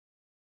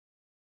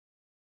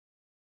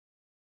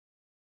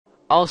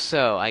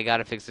Also, I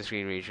gotta fix the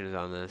screen regions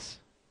on this.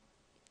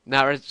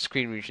 Not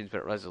screen regions,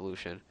 but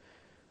resolution.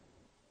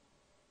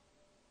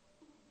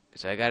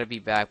 So I gotta be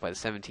back by the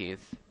 17th.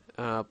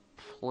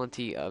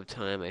 Plenty of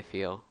time, I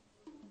feel.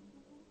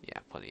 Yeah,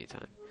 plenty of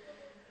time.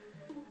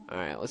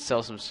 Alright, let's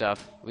sell some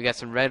stuff. We got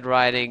some red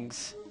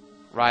riders.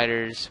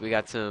 We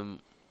got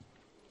some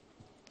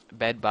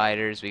bed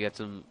biters. We got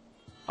some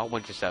a whole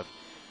bunch of stuff.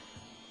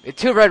 We have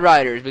 2 red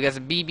riders. We got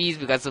some BBs.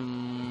 We got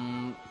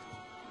some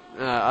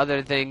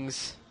other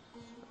things.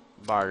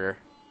 Barter.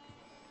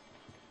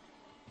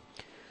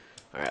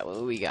 Alright,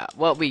 what we got?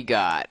 What we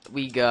got?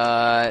 We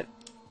got...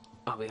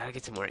 Oh, we gotta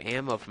get some more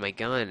ammo for my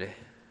gun.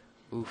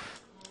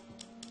 Oof.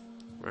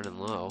 Running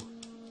low.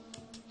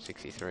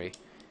 63.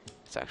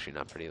 It's actually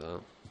not pretty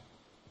low.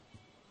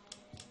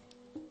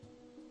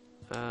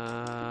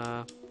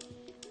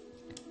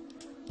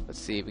 Let's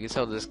see. We can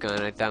sell this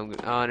gun. I thought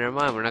oh, never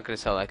mind. We're not gonna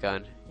sell that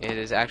gun. It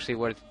is actually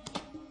worth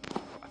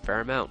a fair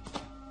amount.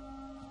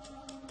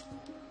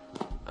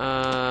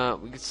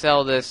 We could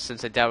sell this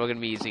since I doubt we're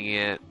gonna be using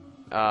it.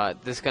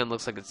 This gun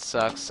looks like it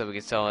sucks, so we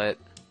can sell it.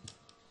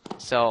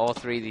 Sell all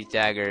 3 of these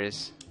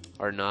daggers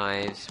or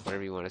knives,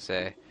 whatever you want to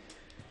say.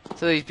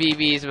 So these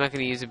BBs, I'm not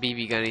gonna use a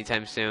BB gun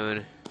anytime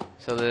soon.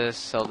 Sell this,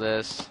 sell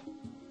this.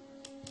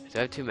 Do I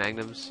have 2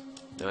 magnums?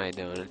 No, I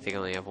don't. I think I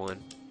only have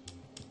 1.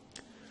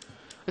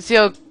 Let's see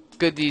how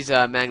good these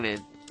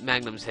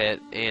magnums hit,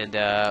 and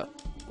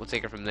we'll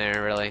take it from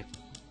there. Really.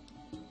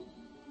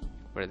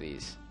 What are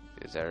these?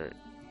 These are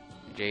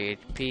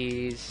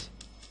JHPs.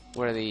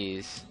 What are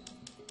these?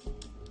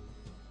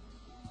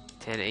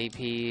 10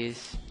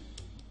 APs.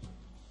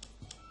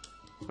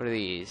 What are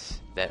these?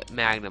 That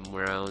Magnum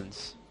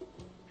rounds.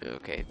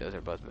 Okay, those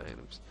are both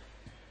Magnums.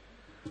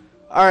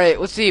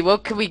 Alright, let's see.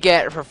 What can we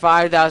get for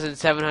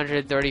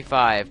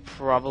 5,735?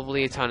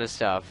 Probably a ton of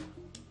stuff.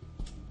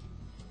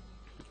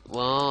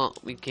 Well,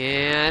 we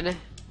can...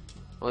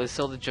 Well, they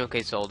sold the junk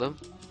I sold them.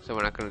 So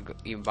we're not going to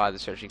even bother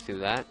searching through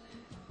that.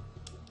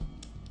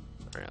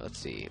 Alright, let's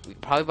see. We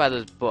can probably buy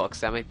those books.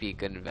 That might be a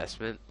good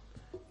investment.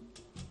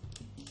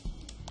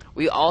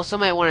 We also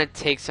might want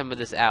to take some of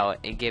this out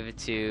and give it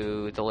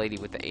to the lady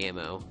with the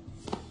ammo.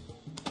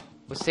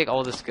 Let's take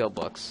all the skill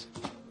books.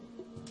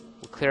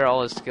 We'll clear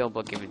all the skill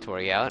book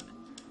inventory out.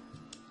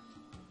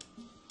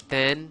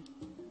 Then,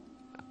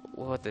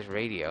 what about this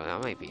radio?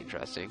 That might be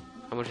interesting.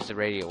 How much is the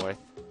radio worth?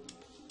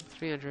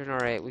 300.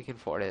 Alright, we can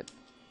afford it.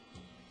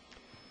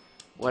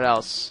 What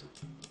else?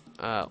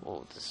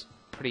 Well, this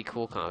pretty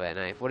cool combat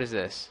knife. What is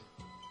this?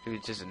 Maybe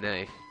it's just a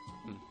knife.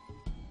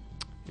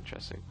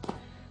 Interesting.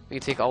 We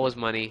can take all his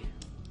money.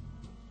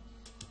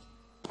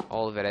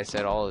 All of it, I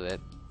said all of it.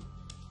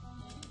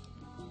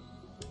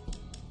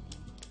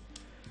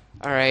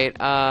 Alright,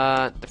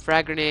 the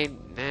frag grenade,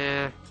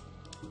 nah.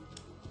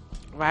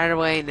 Right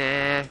away,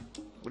 nah.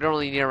 We don't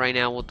really need it right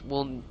now.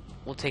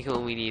 We'll take it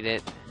when we need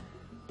it.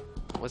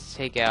 Let's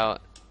take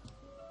out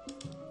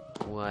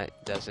what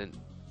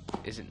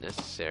isn't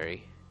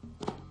necessary.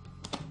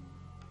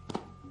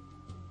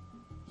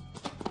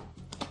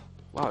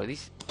 Wow, are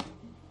these...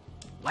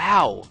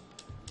 Wow!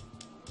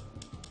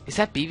 Is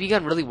that BB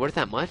gun really worth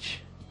that much?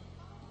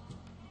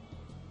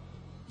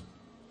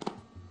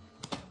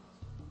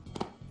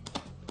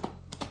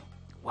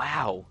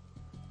 Wow.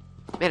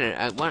 Man,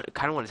 I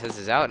kind of want to test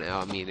this out now.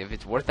 I mean, if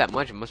it's worth that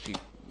much, it must be...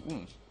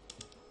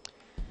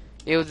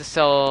 Able to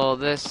sell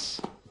this.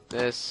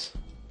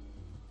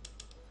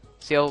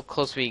 See how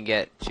close we can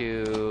get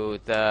to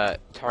the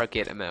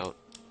target amount.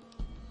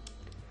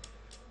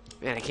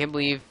 Man, I can't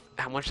believe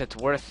how much that's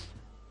worth.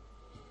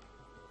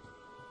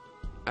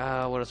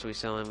 What else are we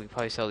selling? We can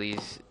probably sell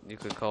these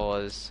nuclear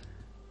colas.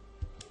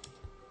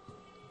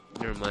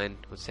 Never mind.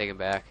 Let's take them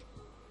back.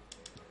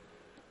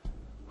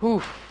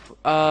 Whew.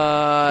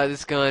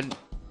 This gun.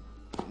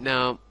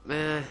 No.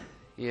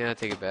 Yeah, I'll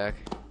take it back.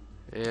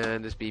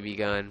 And this BB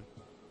gun.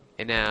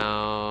 And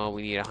now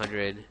we need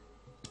 100.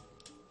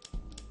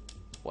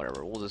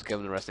 Whatever. We'll just give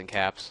them the rest in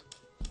caps.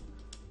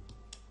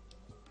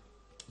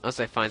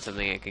 Unless I find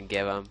something I can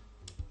give them.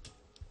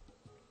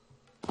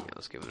 Yeah,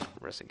 let's give them the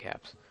rest in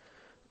caps.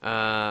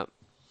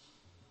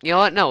 You know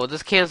what? No, we'll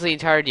just cancel the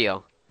entire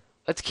deal.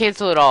 Let's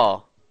cancel it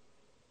all.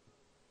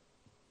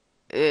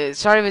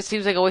 Sorry if it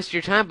seems like I wasted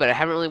your time, but I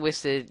haven't really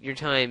wasted your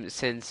time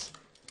since...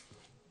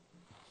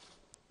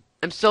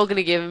 I'm still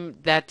gonna give him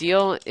that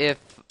deal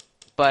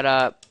but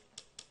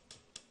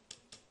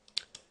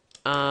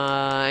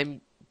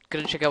I'm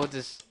gonna check out what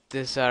this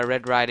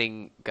Red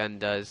Riding gun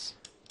does.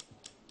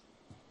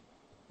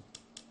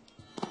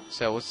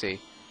 So we'll see.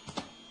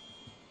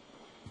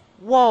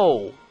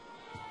 Whoa!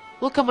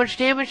 Look how much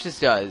damage this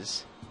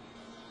does.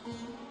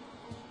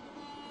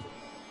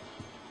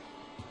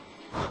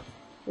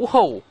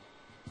 Whoa!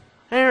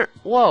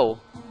 Whoa!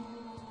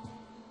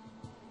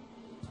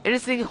 And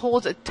this thing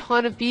holds a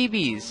ton of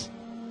BBs.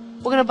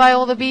 We're gonna buy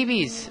all the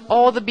BBs.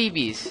 All the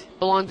BBs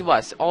belong to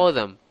us. All of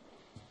them.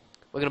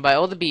 We're gonna buy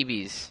all the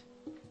BBs.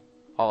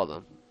 All of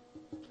them.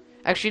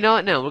 Actually,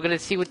 no. We're gonna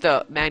see what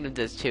the Magnum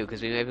does too,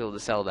 because we might be able to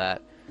sell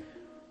that.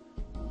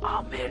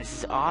 Oh man,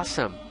 this is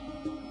awesome.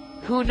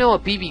 Who knew a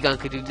BB gun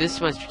could do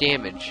this much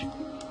damage?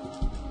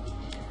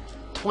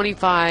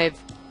 25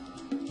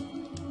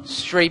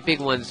 straight big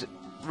ones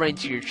right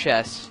into your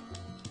chest.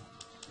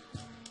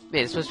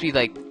 Man, it's supposed to be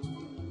like...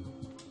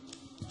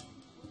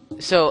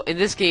 So, in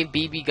this game,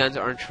 BB guns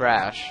aren't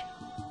trash.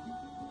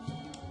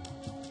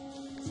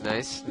 It's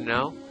nice to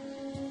know.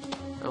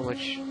 How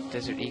much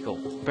does it equal?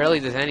 Barely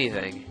does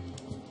anything.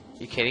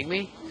 You kidding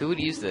me? Who would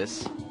use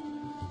this?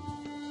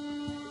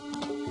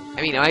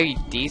 I mean, it might be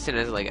decent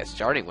as like a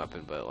starting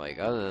weapon, but like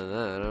other than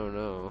that, I don't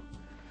know.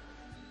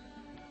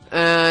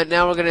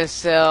 Now we're gonna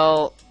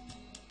sell.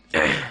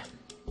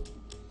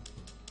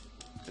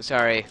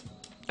 Sorry,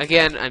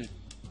 again, I'm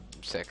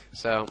sick,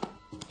 so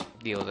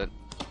deal with it.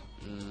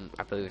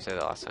 I believe we said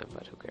that last time,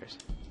 but who cares?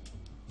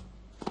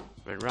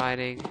 Red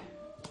Riding.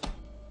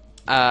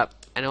 I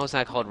know it's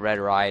not called Red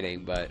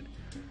Riding, but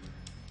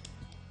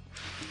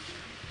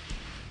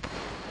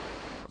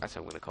that's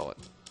what I'm gonna call it.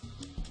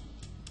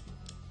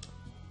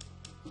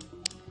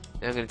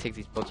 Now I'm gonna take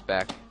these books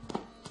back.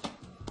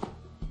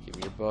 Give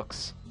me your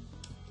books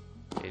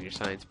and your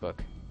science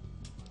book.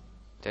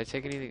 Did I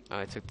take anything? Oh,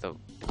 I took the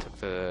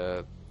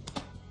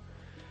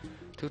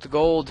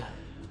gold.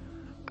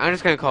 I'm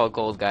just gonna call it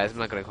gold, guys. I'm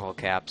not gonna call it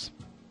caps.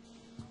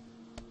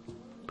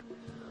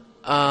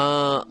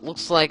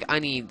 Looks like I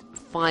need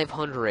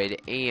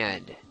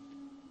 527.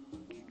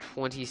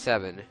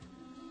 27.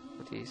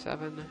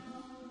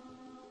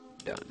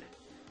 Done.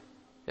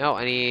 No,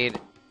 I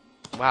need.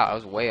 Wow, I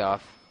was way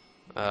off.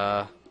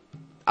 I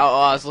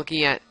was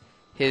looking at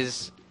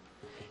his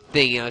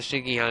thing, and I was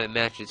thinking how it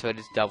matches, so I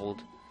just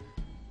doubled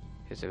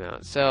his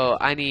amount. So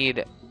I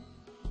need.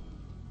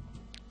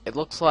 It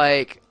looks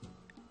like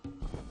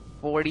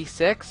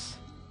 46.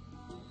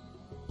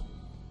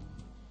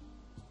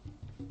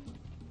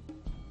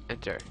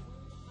 Enter.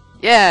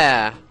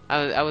 Yeah,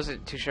 I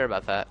wasn't too sure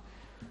about that.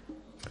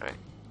 All right,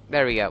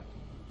 there we go.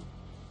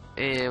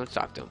 And let's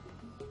talk to him.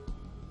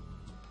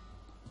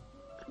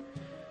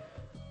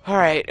 All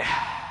right.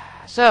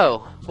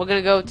 So, we're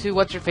gonna go to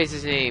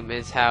what's-her-face's name,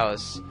 his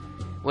house.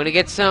 When I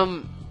get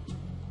some...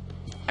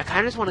 I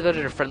kinda just wanna go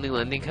to the Friendly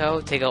Lending Co.,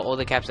 take out all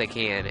the caps I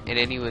can, and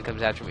anyone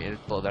comes after me and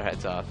just blow their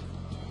heads off.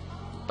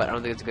 But I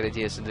don't think it's a good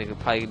idea, so they're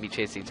probably gonna be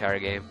chasing the entire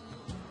game.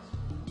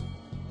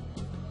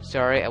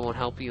 Sorry, I won't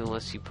help you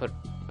unless you put...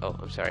 Oh,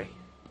 I'm sorry.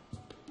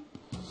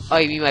 Oh,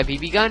 you mean my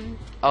BB gun?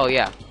 Oh,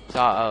 yeah.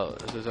 Oh,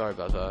 I'm so sorry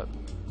about that.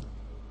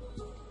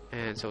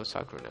 And so let's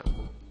talk to her now.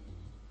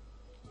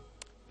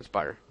 Let's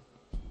buy her.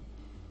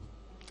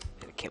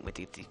 I can't wait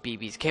to get these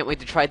BBs. Can't wait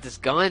to try this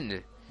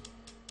gun.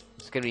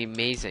 It's gonna be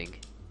amazing.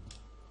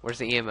 Where's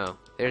the ammo?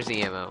 There's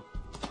the ammo.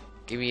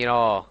 Give me it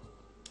all.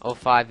 Oh,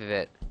 5 of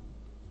it.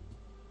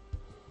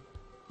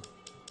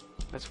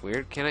 That's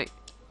weird. Can I?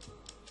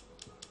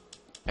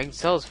 I can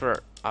sell this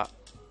for.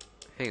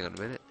 Hang on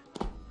a minute.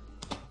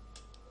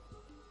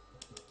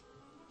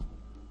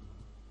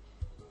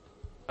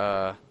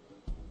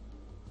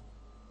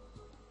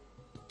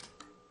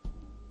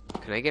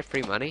 Can I get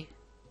free money?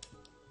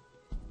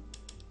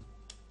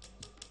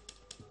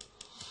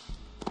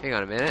 Hang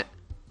on a minute.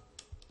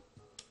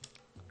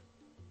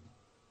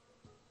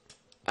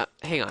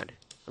 Hang on.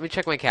 Let me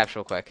check my caps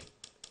real quick.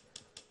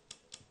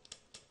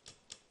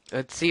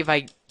 Let's see if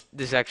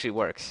this actually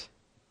works.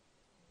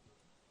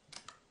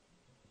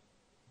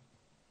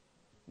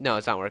 No,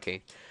 it's not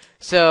working.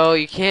 So,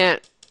 you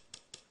can't...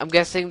 I'm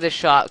guessing the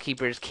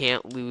shopkeepers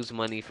can't lose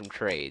money from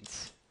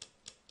trades.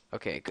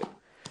 Okay, good.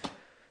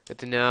 Good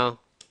to know.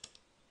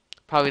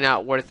 Probably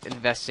not worth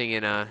investing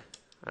in a...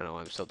 I don't know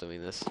why I'm still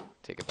doing this.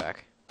 Take it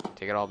back.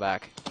 Take it all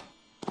back.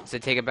 I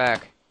said take it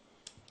back.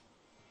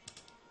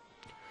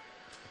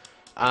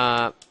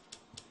 Yeah,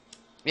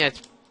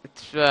 it's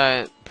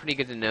pretty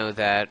good to know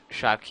that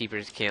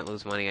shopkeepers can't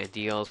lose money on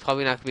deals.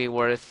 Probably not going to be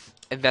worth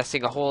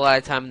investing a whole lot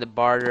of time in the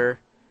barter.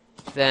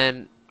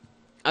 Then,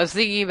 I was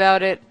thinking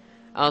about it.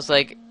 I was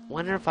like,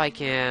 wonder if I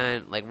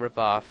can, like, rip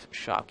off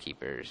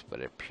shopkeepers, but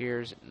it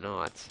appears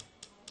not.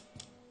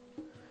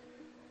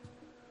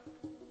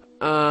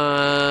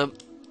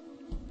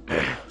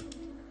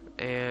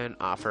 And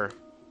offer.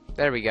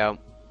 There we go.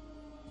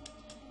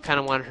 Kind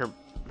of want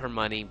her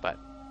money, but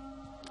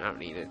I don't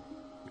need it.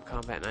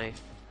 Combat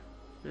knife.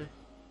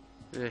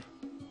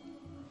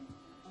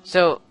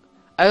 So,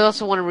 I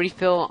also want to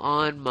refill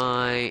on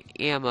my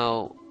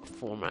ammo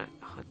for my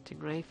hunting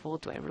rifle.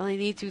 Do I really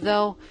need to,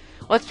 though?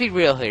 Let's be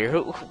real here.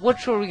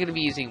 Which are we going to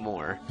be using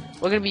more?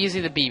 We're going to be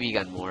using the BB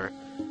gun more.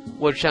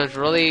 Which sounds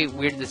really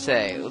weird to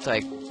say. It's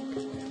like,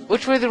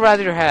 which would you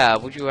rather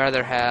have? Would you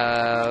rather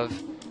have,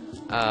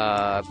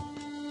 I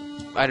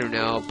don't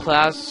know,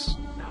 I'm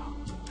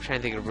trying to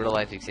think of a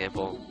real-life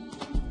example.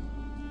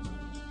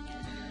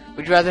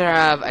 Would you rather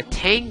have a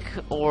tank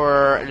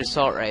or an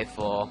assault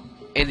rifle?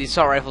 And the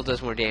assault rifle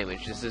does more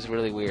damage. This is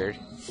really weird.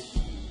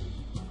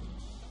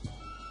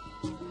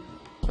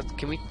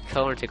 Can we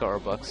tell her to take out our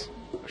books?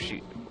 Or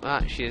she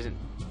doesn't.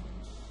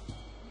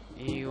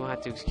 You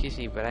have to excuse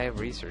me, but I have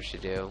research to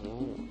do.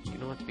 Ooh, you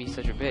don't have to be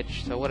such a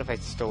bitch. So what if I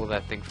stole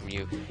that thing from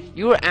you?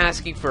 You were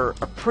asking for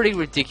a pretty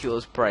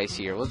ridiculous price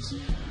here.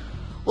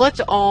 let's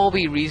all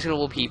be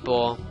reasonable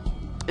people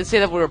and say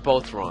that we were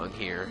both wrong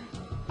here.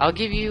 I'll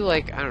give you,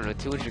 like, I don't know,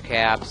 200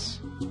 caps.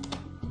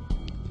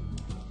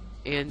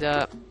 And,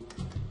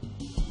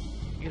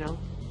 you know,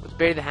 let's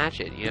bury the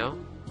hatchet, you know?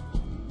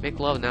 Make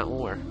love, not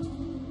war.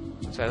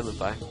 That's what I live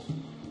by.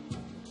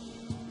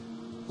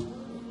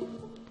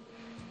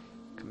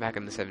 Come back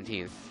on the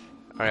 17th.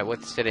 Alright,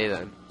 what's today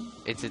then?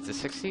 Is it the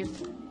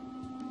 16th?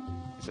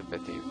 It's the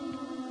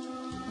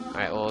 15th.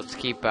 Alright, well, let's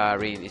keep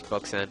reading these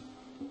books then.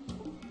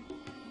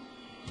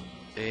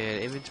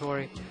 And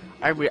inventory.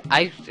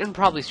 I'm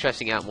probably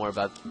stressing out more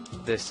about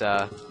this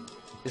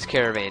this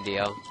caravan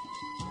deal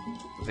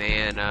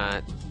than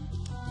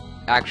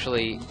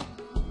actually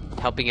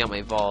helping out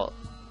my vault,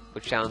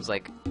 which sounds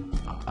like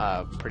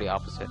pretty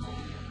opposite.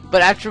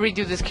 But after we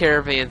do this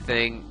caravan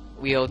thing,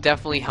 we'll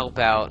definitely help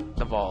out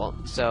the vault.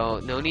 So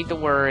no need to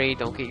worry.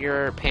 Don't get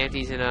your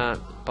panties in a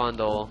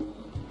bundle.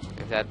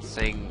 If that's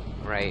saying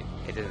right,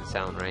 it doesn't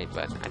sound right,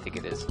 but I think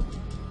it is.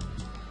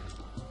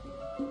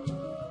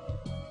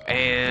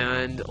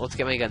 And let's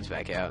get my guns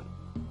back out.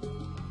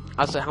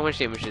 Also, how much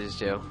damage does this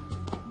do?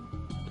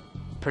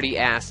 Pretty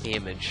ass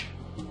damage.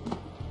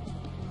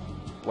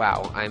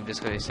 Wow, I'm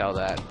just going to sell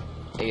that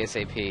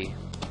ASAP.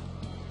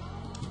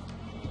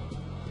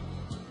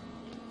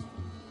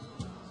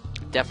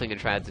 Definitely going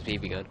to try out the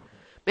BB gun.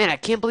 Man, I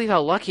can't believe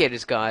how lucky I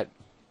just got.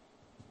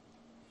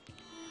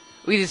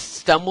 We just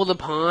stumbled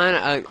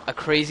upon a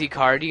crazy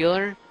car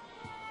dealer.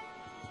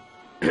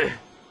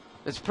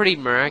 It's pretty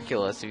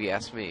miraculous if you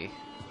ask me.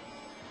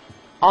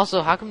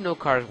 Also, how come no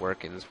cars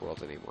work in this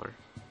world anymore?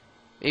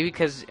 Maybe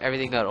because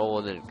everything got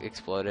old and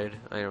exploded.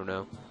 I don't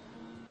know.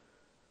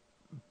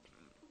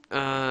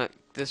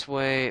 This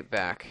way,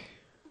 back.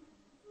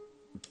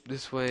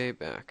 This way,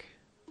 back.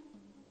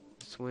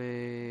 This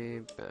way,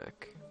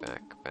 back.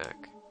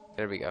 Back.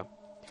 There we go.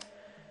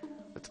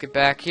 Let's get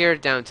back here,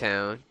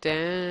 downtown.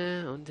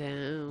 Down.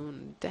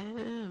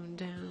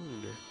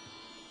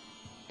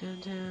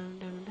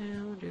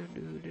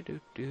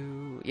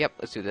 Yep,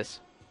 let's do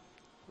this.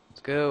 Let's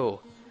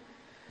go.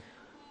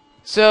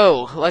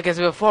 So, like I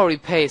said before, we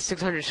pay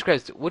 600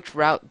 scripts. Which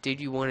route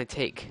did you want to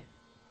take?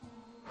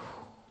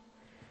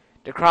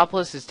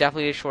 Necropolis is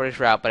definitely the shortest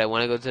route, but I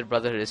want to go to the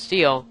Brotherhood of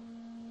Steel,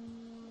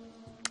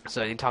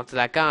 so I can talk to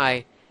that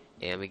guy,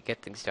 and we can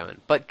get things done.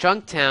 But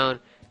Junktown,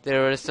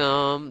 there were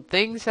some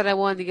things that I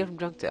wanted to get from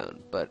Junktown,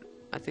 but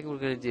I think we're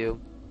going to do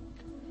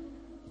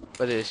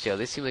Brotherhood of Steel.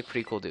 They seem like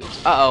pretty cool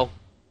dudes. Uh-oh.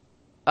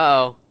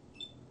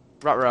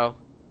 Ruh-roh.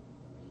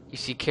 You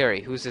see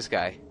Carrie. Who's this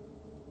guy?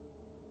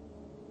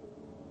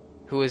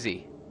 Who is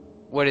he?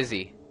 What is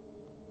he?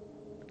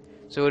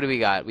 So what do we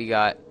got? We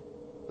got,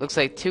 looks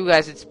like 2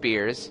 guys with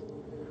spears.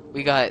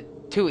 We got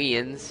 2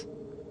 Ians.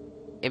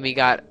 And we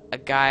got a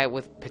guy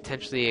with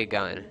potentially a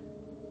gun.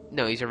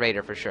 No, he's a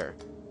raider for sure.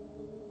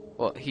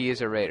 Well, he is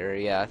a raider.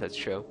 Yeah, that's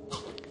true.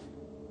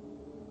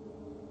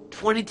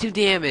 22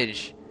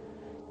 damage!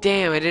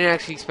 Damn, I didn't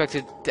actually expect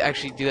it to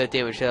actually do that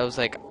damage. That was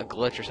like a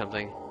glitch or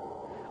something.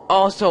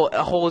 Also, it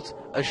holds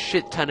a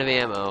shit ton of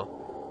ammo.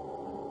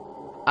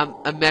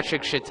 A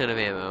metric shit ton of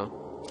ammo.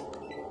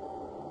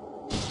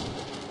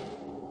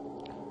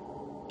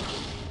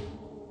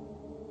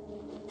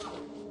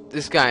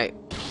 These guys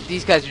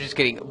are just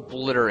getting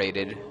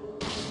obliterated.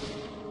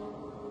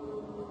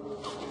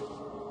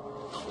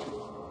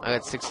 I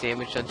got 6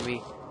 damage done to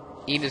me.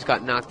 Ian just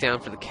got knocked down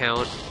for the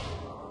count.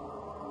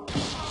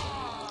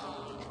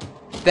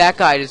 That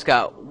guy just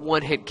got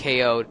 1-hit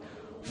KO'd.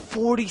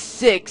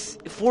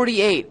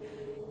 48.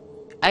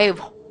 I am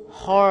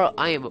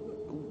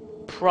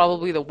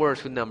probably the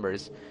worst with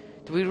numbers.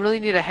 Do we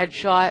really need a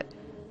headshot?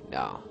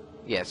 No.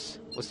 Yes.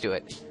 Let's do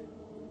it.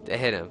 To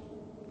hit him.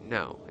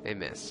 No. I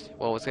missed.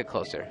 Well, let's get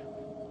closer.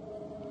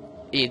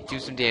 Ian, do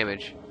some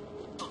damage.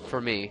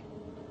 For me.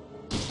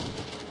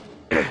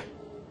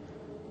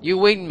 You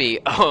winged me.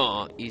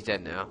 Oh, he's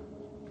dead now.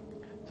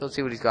 So let's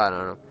see what he's got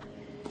on him.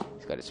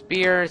 He's got a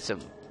spear, some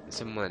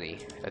money.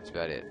 That's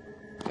about it.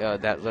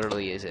 That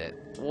literally is it.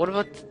 What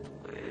about...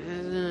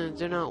 I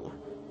don't know.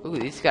 Ooh,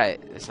 this guy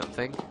is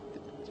something.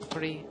 It's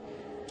pretty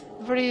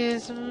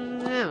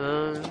some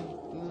ammo.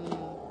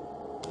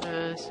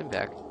 Sim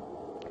back.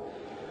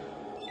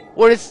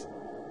 What is...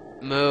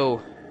 Moo.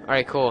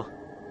 Alright, cool.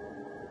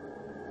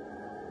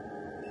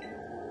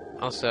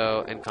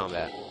 Also, in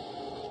combat.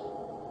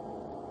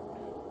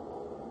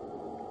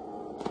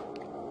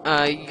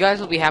 You guys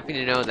will be happy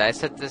to know that I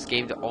set this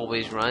game to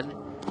always run.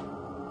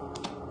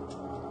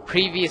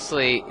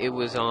 Previously, it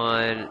was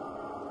on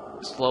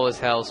slow as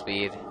hell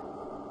speed.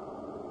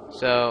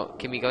 So,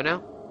 can we go now?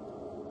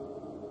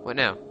 What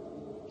now?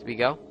 Do we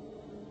go?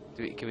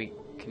 Can we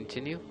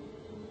continue?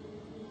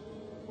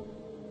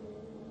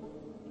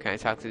 Can I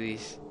talk to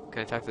these?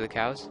 Can I talk to the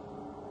cows?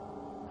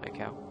 Hi,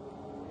 cow.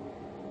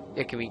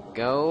 Yeah, can we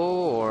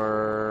go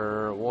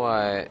or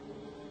what?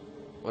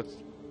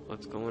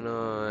 What's going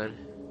on?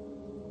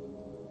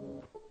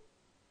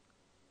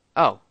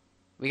 Oh,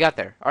 we got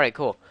there. Alright,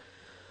 cool.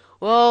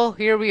 Well,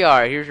 here we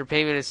are. Here's your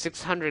payment of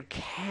 600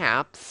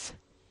 caps.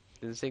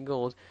 Didn't say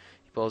gold.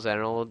 He pulls out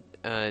an old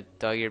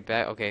dog-eared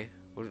bag. Okay,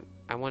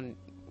 I want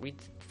read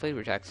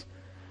flavor text.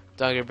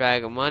 Dog-eared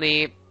bag of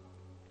money.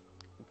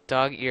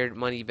 Dog-eared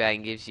money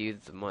bag gives you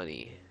the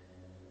money.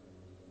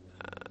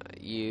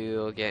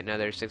 You'll get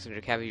another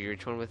 600 cash if you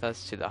return with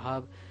us to the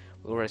hub.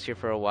 We'll rest here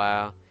for a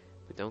while,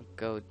 but don't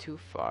go too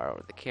far,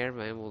 or the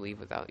caravan will leave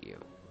without you.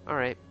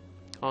 Alright.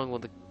 How long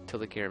will till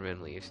the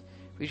caravan leaves?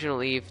 We shouldn't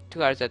leave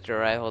 2 hours after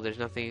arrival. There's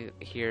nothing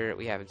here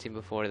we haven't seen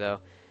before,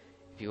 though.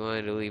 If you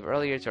wanted to leave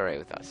earlier, it's alright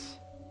with us.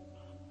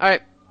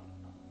 Alright.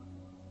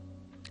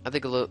 I'll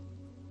take a look.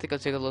 I'll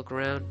take a look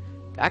around.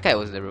 That guy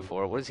wasn't there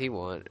before. What does he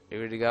want? Are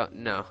you ready to go?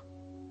 No.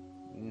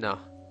 No.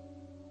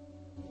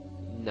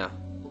 No.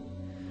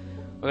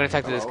 We're gonna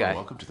talk to this guy.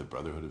 Welcome to the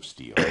Brotherhood of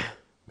Steel.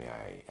 May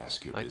I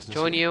ask your business? I'd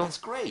join you. That's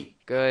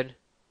great. Good.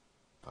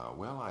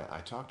 Well, I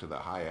talked to the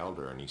High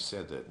Elder, and he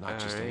said that not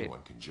just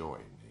anyone can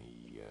join.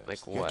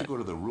 Like you what? have to go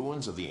to the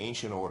ruins of the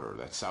Ancient Order.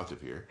 That's south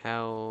of here.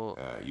 How?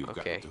 You've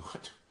got to do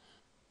it.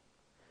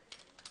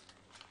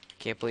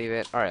 Can't believe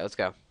it. Alright, let's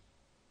go.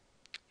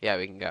 Yeah,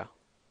 we can go.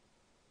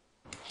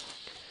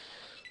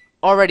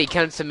 Already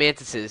counted some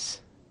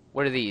mantises.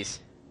 What are these?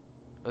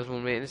 Those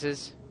one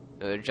mantises?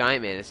 No, they're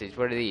giant mantises.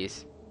 What are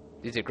these?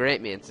 These are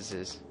great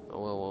mantises.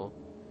 Oh,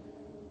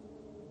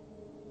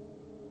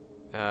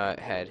 well.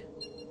 Head.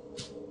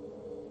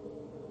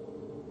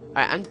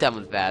 Alright, I'm done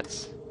with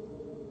bats.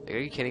 Like, are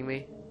you kidding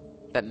me?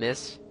 That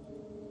miss?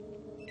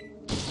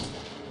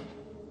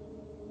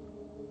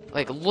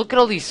 Like, look at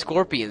all these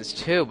scorpions,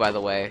 too, by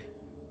the way.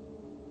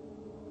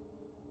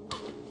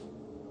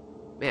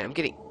 Man, I'm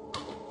getting...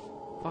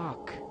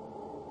 Fuck.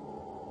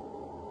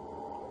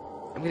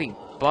 I'm getting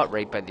butt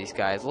raped by these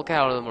guys. Look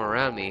at all of them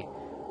around me.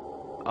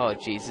 Oh,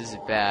 jeez, this is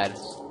bad.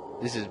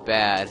 This is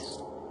bad.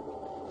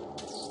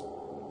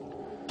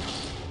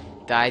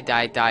 Die,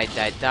 die, die,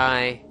 die,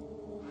 die.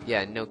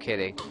 Yeah, no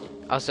kidding.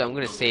 Also, I'm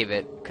gonna save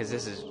it, because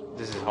this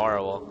is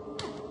horrible.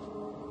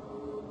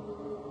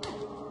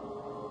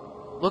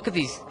 Look at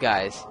these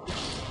guys.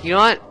 You know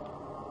what?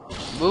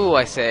 Moo,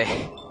 I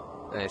say.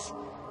 Nice.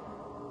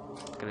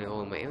 Gonna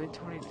go in my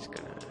inventory. Just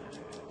gonna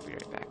be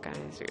right back,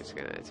 guys. Just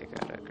gonna take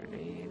out a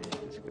grenade.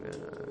 Just gonna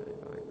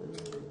go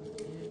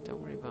yeah,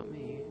 don't worry about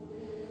me.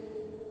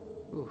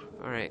 Ooh,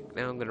 alright,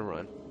 now I'm gonna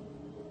run.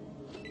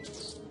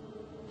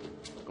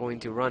 Going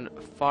to run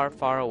far,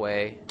 far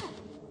away.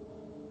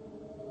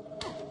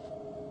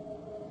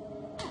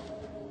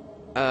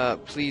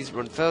 Please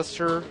run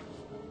faster.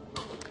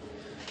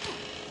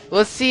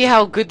 Let's see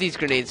how good these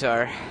grenades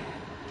are.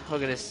 We're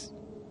gonna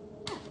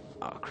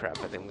oh crap,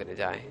 I think I'm gonna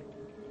die.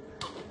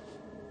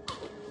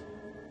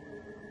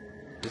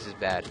 This is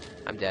bad.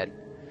 I'm dead.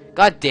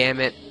 God damn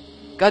it.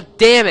 God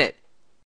damn it!